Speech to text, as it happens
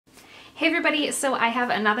Hey everybody, so I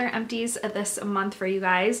have another Empties this month for you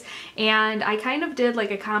guys, and I kind of did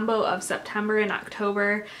like a combo of September and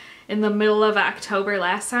October in the middle of October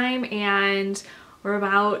last time, and we're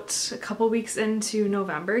about a couple weeks into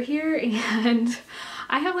November here, and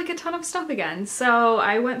I have like a ton of stuff again. So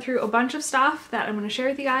I went through a bunch of stuff that I'm going to share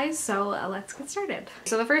with you guys, so let's get started.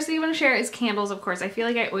 So the first thing I'm going to share is candles, of course. I feel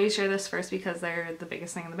like I always share this first because they're the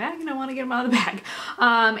biggest thing in the bag and I want to get them out of the bag.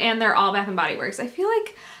 And they're all Bath & Body Works. I feel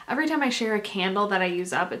like every time I share a candle that I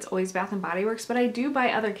use up, it's always Bath & Body Works, but I do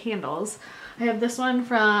buy other candles. I have this one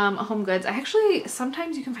from Home Goods.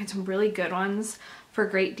 Sometimes you can find some really good ones for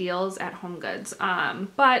great deals at Home Goods.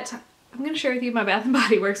 But I'm going to share with you my Bath &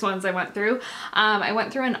 Body Works ones I went through. I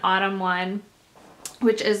went through an autumn one,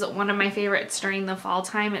 which is one of my favorites during the fall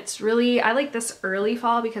time. I like this early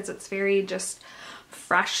fall because it's very just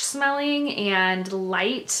fresh smelling and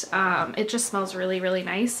light. It just smells really, really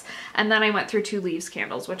nice. And then I went through 2 leaves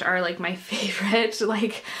candles, which are like my favorite.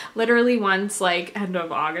 Like literally once like end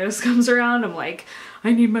of August comes around, I'm like,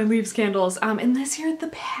 I need my leaves candles. And this year the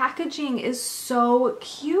packaging is so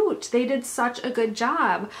cute. They did such a good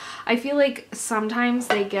job. I feel like sometimes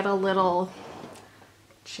they get a little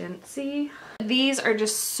chintzy. These are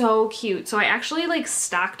just so cute. So I actually like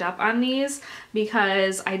stocked up on these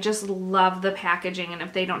because I just love the packaging, and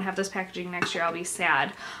if they don't have this packaging next year I'll be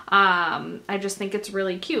sad. I just think it's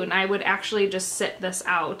really cute, and I would actually just sit this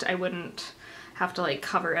out. I wouldn't have to like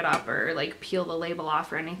cover it up or like peel the label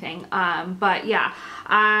off or anything. But yeah,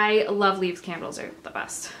 I love leaves candles. They're the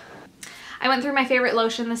best. I went through my favorite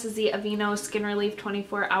lotion. This is the Aveeno Skin Relief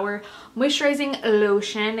 24-Hour Moisturizing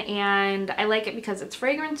Lotion, and I like it because it's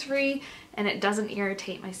fragrance free and it doesn't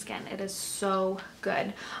irritate my skin. It is so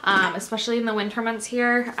good. Especially in the winter months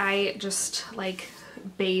here, I just like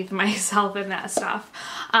bathe myself in that stuff.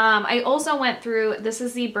 I also went through, this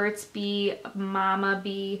is the Burt's Bee Mama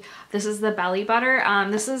Bee. This is the belly butter.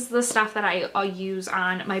 This is the stuff that I'll use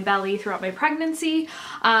on my belly throughout my pregnancy.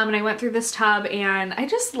 And I went through this tub and I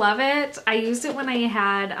just love it. I used it when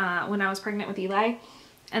I was pregnant with Eli.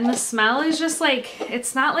 And the smell is just like,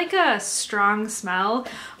 it's not like a strong smell,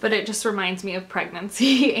 but it just reminds me of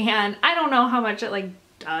pregnancy. And I don't know how much it like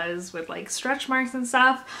does with like stretch marks and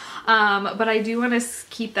stuff, but I do want to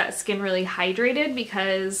keep that skin really hydrated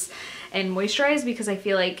and moisturized, because I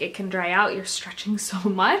feel like it can dry out. You're stretching so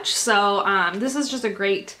much. So this is just a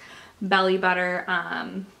great belly butter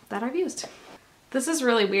that I've used. This is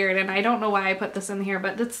really weird, and I don't know why I put this in here,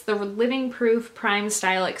 but it's the Living Proof Prime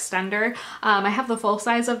Style Extender. I have the full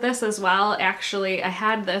size of this as well. Actually, I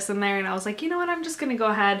had this in there and I was like, you know what, I'm just gonna go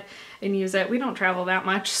ahead and use it. We don't travel that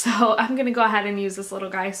much, so I'm gonna go ahead and use this little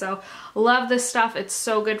guy. So love this stuff. It's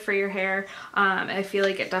so good for your hair. I feel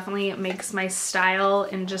like it definitely makes my style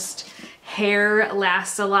and just hair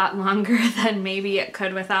last a lot longer than maybe it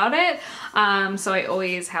could without it. So I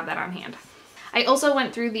always have that on hand. I also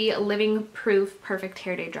went through the Living Proof Perfect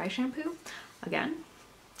Hair Day Dry Shampoo. Again,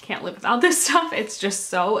 can't live without this stuff. It's just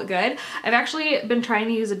so good. I've actually been trying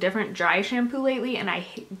to use a different dry shampoo lately and I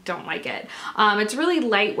don't like it. It's really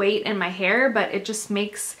lightweight in my hair, but it just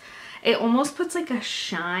makes, it almost puts like a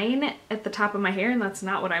shine at the top of my hair, and that's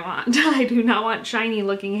not what I want. I do not want shiny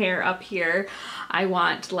looking hair up here. I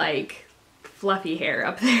want like fluffy hair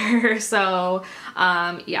up there. So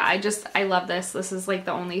yeah, I love this. This is like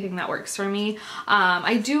the only thing that works for me.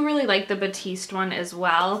 I do really like the Batiste one as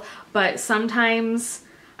well, but sometimes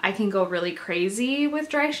I can go really crazy with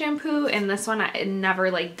dry shampoo, and this one, it never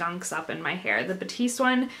like gunks up in my hair. The Batiste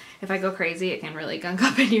one, if I go crazy, it can really gunk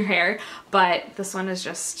up in your hair, but this one is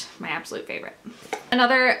just my absolute favorite.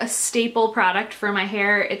 Another staple product for my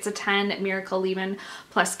hair, it's a 10 Miracle Leave-In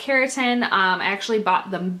Plus Keratin. I actually bought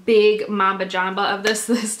the big Mamba Jamba of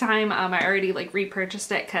this time. I already like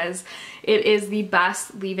repurchased it because it is the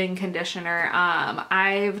best leave-in conditioner.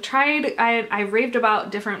 I've raved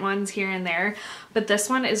about different ones here and there, but this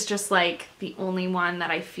one is just like the only one that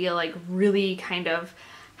I feel like really kind of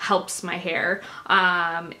helps my hair,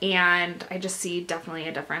 and I just see definitely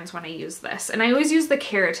a difference when I use this. And I always use the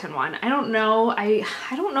keratin one. I don't know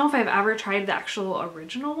if I've ever tried the actual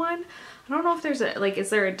original one. I don't know if there's is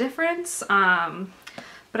there a difference?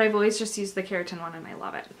 But I've always just used the keratin one and I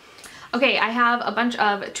love it. Okay, I have a bunch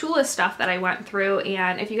of Tula stuff that I went through,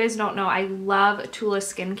 and if you guys don't know, I love Tula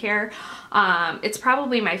skincare. It's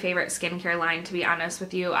probably my favorite skincare line, to be honest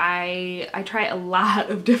with you. I try a lot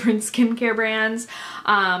of different skincare brands,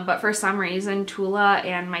 but for some reason Tula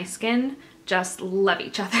and my skin just love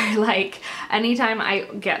each other. Like anytime I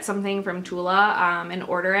get something from Tula and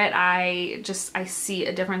order it, I see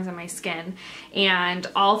a difference in my skin. And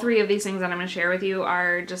all three of these things that I'm going to share with you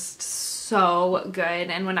are just so good.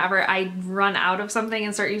 And whenever I run out of something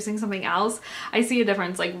and start using something else, I see a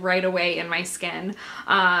difference like right away in my skin.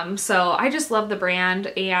 So I just love the brand,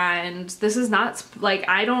 and this is not like,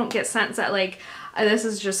 I don't get scents that like, this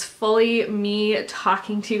is just fully me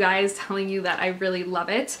talking to you guys, telling you that I really love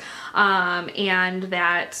it, and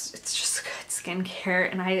that it's just good skincare,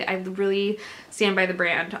 and I really stand by the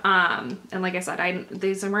brand. And like I said,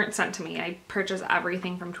 these weren't sent to me. I purchase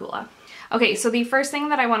everything from Tula. Okay, so the first thing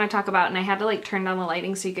that I want to talk about, and I had to like turn down the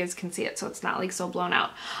lighting so you guys can see it so it's not like so blown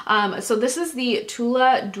out. So this is the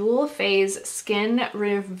Tula Dual Phase Skin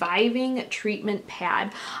Reviving Treatment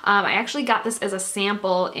Pad. I actually got this as a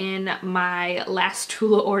sample in my last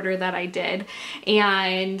Tula order that I did,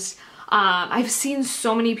 and I've seen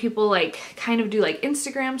so many people like kind of do like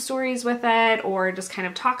Instagram stories with it or just kind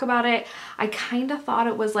of talk about it. I kind of thought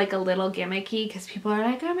it was like a little gimmicky because people are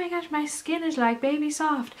like, oh my gosh, my skin is like baby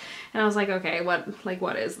soft. And I was like, okay,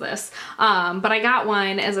 what is this? But I got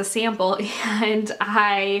one as a sample, and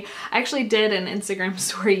I actually did an Instagram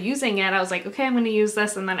story using it. I was like, okay, I'm going to use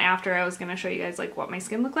this. And then after, I was going to show you guys like what my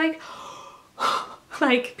skin looked like.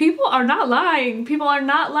 Like, people are not lying. People are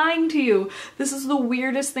not lying to you. This is the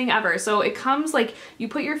weirdest thing ever. So it comes like, you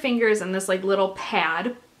put your fingers in this like little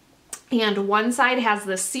pad, and one side has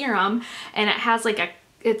this serum, and it has like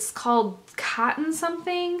it's called cotton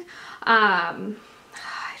something. I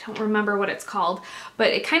don't remember what it's called, but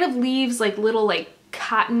it kind of leaves like little like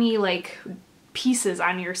cottony like pieces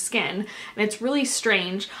on your skin, and it's really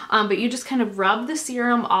strange, but you just kind of rub the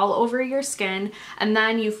serum all over your skin, and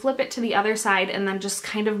then you flip it to the other side and then just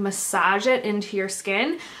kind of massage it into your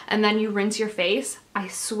skin, and then you rinse your face. I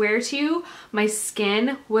swear to you, my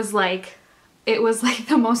skin was like, it was like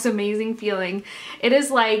the most amazing feeling. It is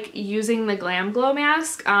like using the Glam Glow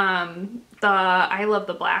mask, I love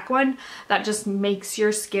the black one, that just makes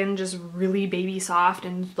your skin just really baby soft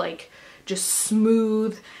and like just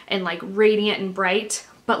smooth and like radiant and bright,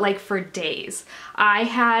 but like for days.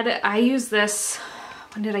 I used this,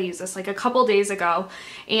 when did I use this? Like a couple days ago,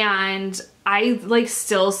 and I like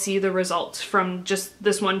still see the results from just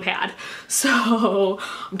this one pad. So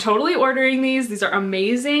I'm totally ordering these. These are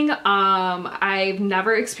amazing. I've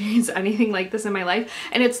never experienced anything like this in my life,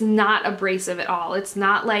 and it's not abrasive at all. It's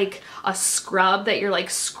not like a scrub that you're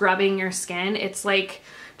like scrubbing your skin. It's like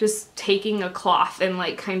just taking a cloth and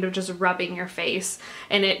like kind of just rubbing your face,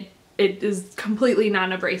 and it is completely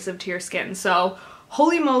non-abrasive to your skin. So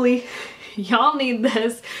holy moly, y'all need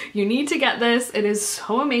this. You need to get this. It is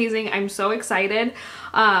so amazing. I'm so excited.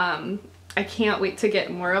 I can't wait to get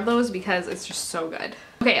more of those because it's just so good.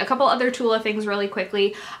 Okay, a couple other Tula things really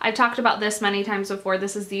quickly. I've talked about this many times before.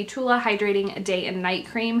 This is the Tula Hydrating Day and Night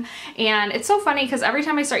Cream, and it's so funny because every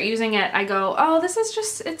time I start using it, I go, oh, this is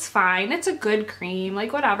just, it's fine. It's a good cream,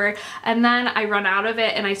 like whatever. And then I run out of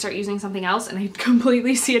it and I start using something else, and I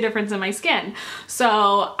completely see a difference in my skin.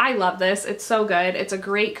 So I love this. It's so good. It's a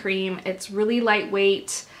great cream. It's really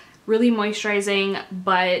lightweight, really moisturizing,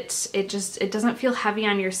 but it doesn't feel heavy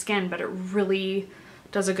on your skin, but it really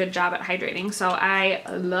does a good job at hydrating. So I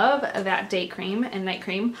love that day cream and night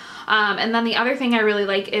cream. And then the other thing I really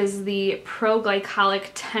like is the Pro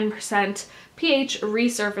Glycolic 10% pH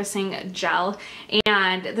resurfacing gel,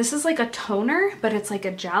 and this is like a toner, but it's like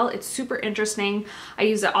a gel. It's super interesting. I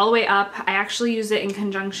use it all the way up. I actually use it in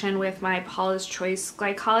conjunction with my Paula's Choice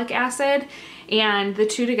glycolic acid, and the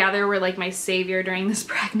two together were like my savior during this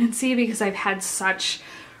pregnancy because I've had such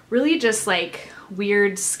really just like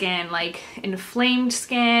weird skin, like inflamed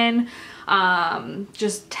skin,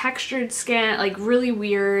 just textured skin, like really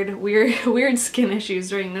weird skin issues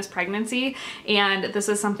during this pregnancy. And this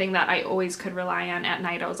is something that I always could rely on at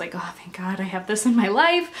night. I was like, oh, thank God I have this in my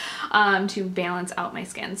life to balance out my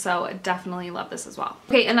skin. So definitely love this as well.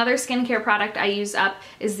 Okay, another skincare product I use up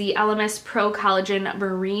is the LMS Pro Collagen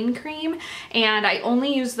Marine Cream. And I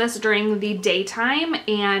only use this during the daytime,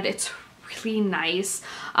 and it's really nice.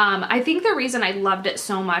 I think the reason I loved it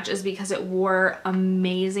so much is because it wore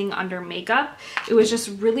amazing under makeup. It was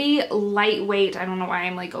just really lightweight. I don't know why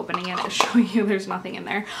I'm like opening it and showing you there's nothing in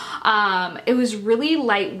there. It was really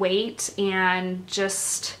lightweight and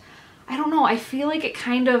just, I don't know, I feel like it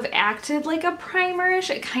kind of acted like a primerish.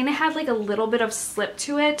 It kind of had like a little bit of slip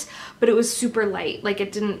to it, but it was super light. Like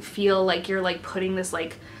it didn't feel like you're like putting this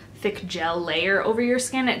like thick gel layer over your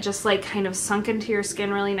skin. It just like kind of sunk into your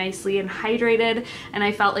skin really nicely and hydrated, and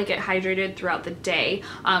I felt like it hydrated throughout the day.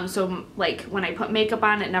 So like when I put makeup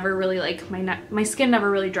on, it never really like my skin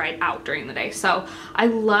never really dried out during the day. So I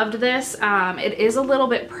loved this. It is a little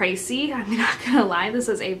bit pricey, I'm not gonna lie. This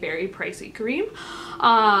is a very pricey cream,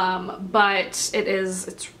 but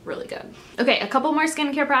it's really good. Okay, a couple more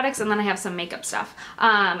skincare products and then I have some makeup stuff.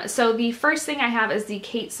 So the first thing I have is the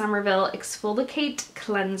Kate Somerville Exfoliate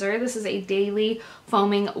Cleanser. This is a daily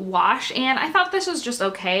foaming wash, and I thought this was just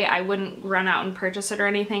okay. I wouldn't run out and purchase it or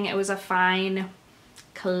anything. It was a fine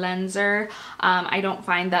cleanser. I don't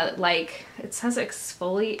find that, like, it says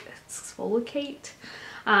exfoliate.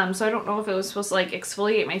 So I don't know if it was supposed to like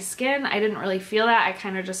exfoliate my skin. I didn't really feel that. I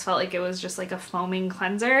kind of just felt like it was just like a foaming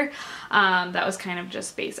cleanser that was kind of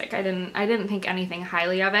just basic. I didn't think anything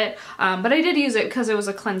highly of it, but I did use it because it was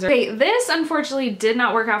a cleanser. Okay, this unfortunately did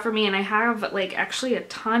not work out for me, and I have like actually a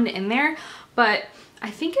ton in there, but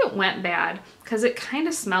I think it went bad because it kind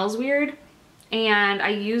of smells weird, and I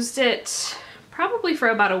used it probably for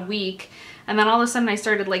about a week, and then all of a sudden I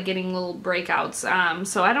started like getting little breakouts.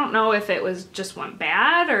 So I don't know if it was just went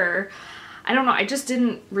bad, or I don't know. I just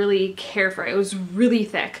didn't really care for it. It was really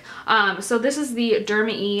thick. So this is the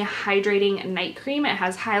Derma E Hydrating Night Cream. It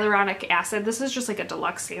has hyaluronic acid. This is just like a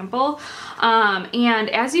deluxe sample. And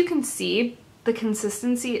as you can see, the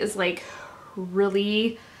consistency is like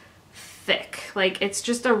really thick. Like it's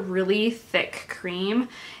just a really thick cream,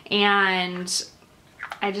 and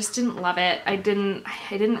I just didn't love it. I didn't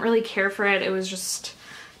really care for it. It was just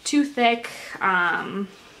too thick.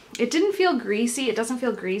 It didn't feel greasy. It doesn't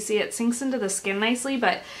feel greasy. It sinks into the skin nicely,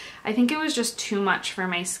 but I think it was just too much for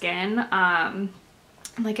my skin.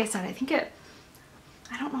 Like I said,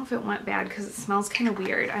 I don't know if it went bad because it smells kind of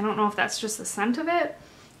weird. I don't know if that's just the scent of it,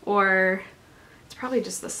 or it's probably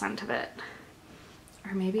just the scent of it,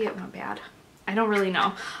 or maybe it went bad. I don't really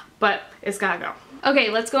know, but it's gotta go.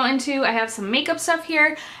 Okay, let's go into, I have some makeup stuff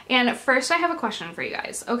here, and first I have a question for you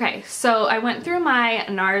guys. Okay, so I went through my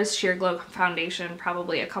NARS Sheer Glow foundation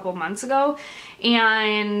probably a couple months ago,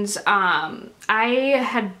 and I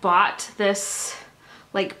had bought this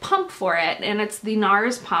like pump for it, and it's the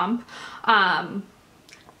NARS pump.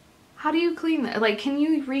 How do you clean that? Like, can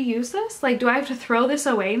you reuse this? Like, do I have to throw this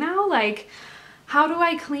away now? Like, how do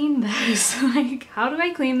I clean this? Like, how do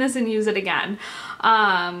I clean this and use it again?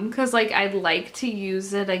 Cause like I'd like to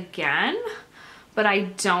use it again, but I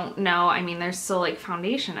don't know. I mean, there's still like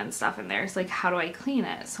foundation and stuff in there. It's like, how do I clean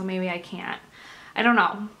it? So maybe I can't. I don't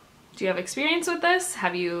know. Do you have experience with this?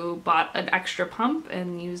 Have you bought an extra pump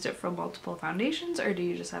and used it for multiple foundations, or do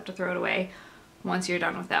you just have to throw it away once you're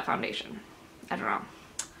done with that foundation? I don't know.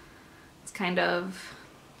 It's kind of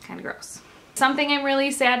gross. Something I'm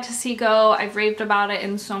really sad to see go. I've raved about it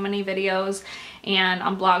in so many videos and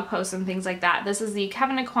on blog posts and things like that. This is the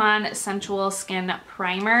Kevyn Aucoin Sensual Skin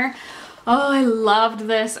Primer. Oh, I loved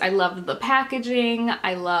this. I loved the packaging.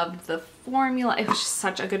 I loved the formula. It was just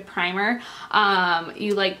such a good primer.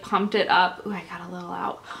 You like pumped it up. Ooh, I got a little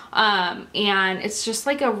out. And it's just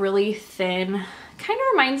like a really thin, kind of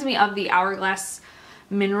reminds me of the Hourglass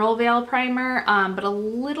Mineral Veil Primer, but a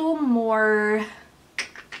little more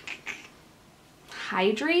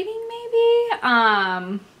hydrating maybe.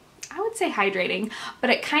 I would say hydrating, but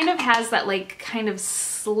it kind of has that like kind of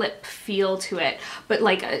slip feel to it, but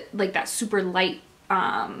like that super light,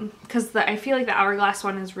 because I feel like the Hourglass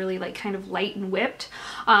one is really like kind of light and whipped.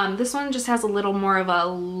 This one just has a little more of a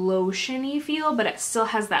lotiony feel, but it still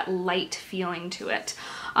has that light feeling to it.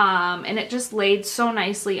 And it just laid so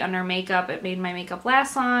nicely under makeup. It made my makeup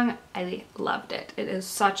last long. I loved it. It is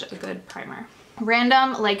such a good primer.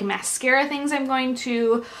 Random like mascara things I'm going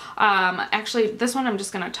to, actually this one I'm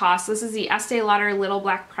just gonna toss. This is the Estee Lauder Little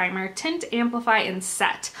Black Primer Tint, Amplify, and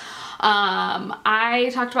Set. I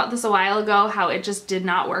talked about this a while ago, how it just did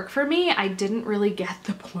not work for me. I didn't really get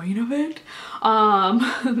the point of it.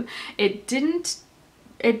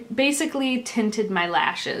 It basically tinted my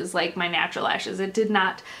lashes, like my natural lashes. It did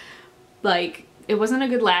not, like, it wasn't a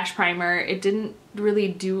good lash primer. It didn't really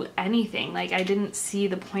do anything. Like, I didn't see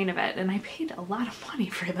the point of it, and I paid a lot of money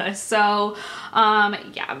for this. So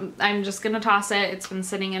yeah, I'm just gonna toss it. It's been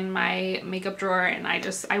sitting in my makeup drawer, and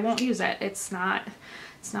I won't use it. It's not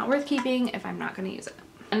worth keeping if I'm not gonna use it.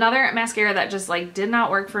 Another mascara that just like did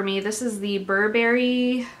not work for me. This is the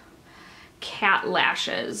Burberry Cat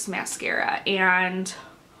Lashes mascara, and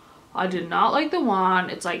I did not like the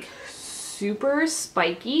wand. It's like super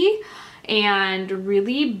spiky and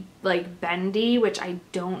really like bendy, which I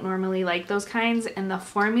don't normally like those kinds, and the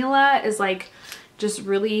formula is like just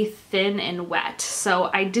really thin and wet. So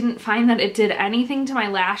I didn't find that it did anything to my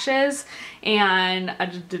lashes, and I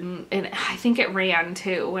just didn't, and I think it ran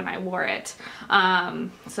too when I wore it.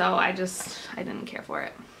 So I didn't care for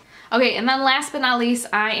it. Okay, and then last but not least,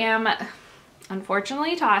 I am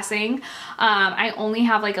unfortunately tossing. I only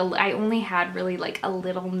had really like a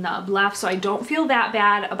little nub left, so I don't feel that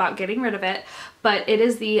bad about getting rid of it, but it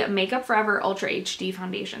is the Makeup Forever Ultra HD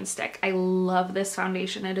foundation stick. I love this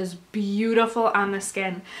foundation. It is beautiful on the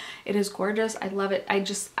skin. It is gorgeous. I love it.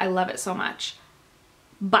 I love it so much.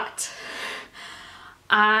 But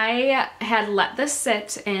I had let this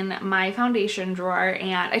sit in my foundation drawer,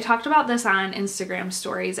 and I talked about this on Instagram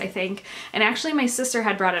stories, I think, and actually my sister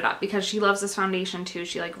had brought it up because she loves this foundation too.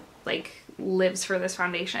 She like lives for this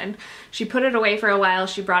foundation. She put it away for a while,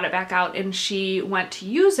 she brought it back out, and she went to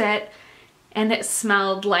use it, and it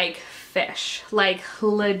smelled like fish, like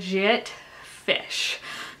legit fish.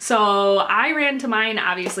 So I ran to mine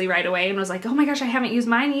obviously right away and was like, oh my gosh, I haven't used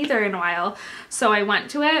mine either in a while. So I went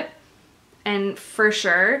to it, and for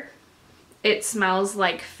sure it smells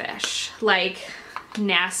like fish, like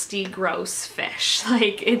nasty, gross fish.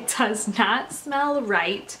 Like, it does not smell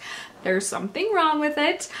right. There's something wrong with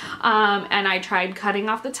it. And I tried cutting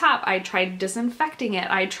off the top. I tried disinfecting it.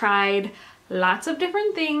 I tried lots of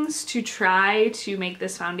different things to try to make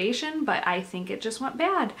this foundation, but I think it just went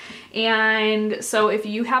bad. And so if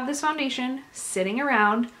you have this foundation sitting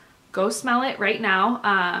around, go smell it right now.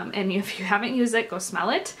 And if you haven't used it, go smell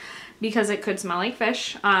it, because it could smell like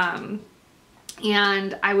fish.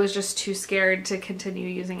 And I was just too scared to continue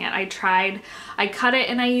using it. I cut it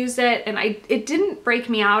and I used it, and it didn't break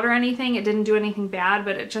me out or anything. It didn't do anything bad,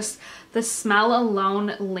 but it just, the smell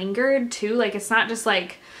alone lingered too. Like, it's not just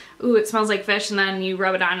like, ooh, it smells like fish, and then you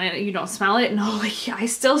rub it on and you don't smell it. No, like, I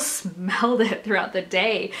still smelled it throughout the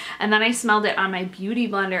day. And then I smelled it on my beauty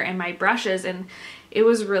blender and my brushes, and it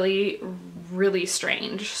was really, really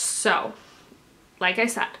strange. So, like I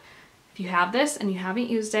said, if you have this and you haven't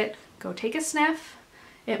used it, go take a sniff.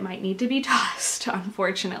 It might need to be tossed,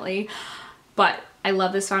 unfortunately. But I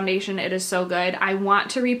love this foundation. It is so good. I want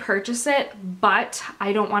to repurchase it, but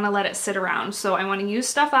I don't want to let it sit around. So I want to use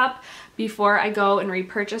stuff up before I go and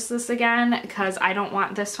repurchase this again, because I don't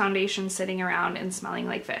want this foundation sitting around and smelling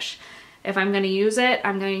like fish. If I'm going to use it,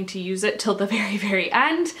 I'm going to use it till the very, very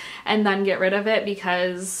end and then get rid of it,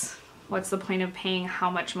 because what's the point of paying how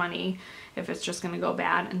much money if it's just going to go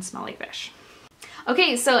bad and smell like fish?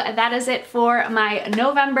 Okay, so that is it for my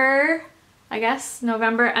November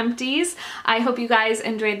empties. I hope you guys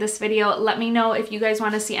enjoyed this video. Let me know if you guys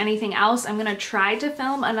want to see anything else. I'm gonna try to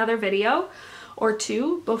film another video or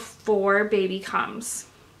two before baby comes.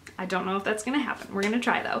 I don't know if that's gonna happen. We're gonna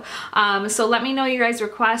try though. So let me know your guys'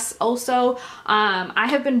 requests. Also, I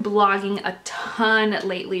have been blogging a ton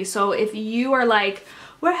lately. So if you are like,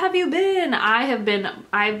 where have you been? I've been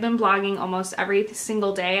blogging almost every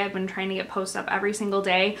single day. I've been trying to get posts up every single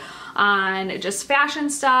day on just fashion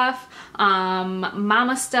stuff,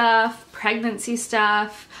 mama stuff, pregnancy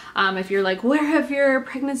stuff. If you're like, where have your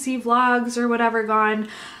pregnancy vlogs or whatever gone?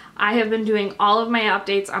 I have been doing all of my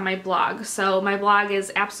updates on my blog. So my blog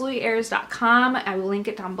is absolutelyairs.com. I will link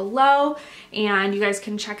it down below, and you guys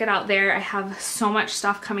can check it out there. I have so much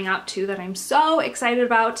stuff coming up too that I'm so excited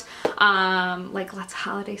about. Like lots of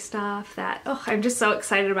holiday stuff that, oh, I'm just so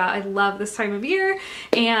excited about. I love this time of year,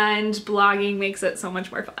 and blogging makes it so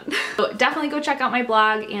much more fun. So definitely go check out my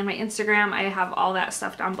blog and my Instagram. I have all that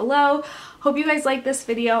stuff down below. Hope you guys like this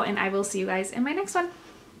video, and I will see you guys in my next one.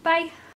 Bye.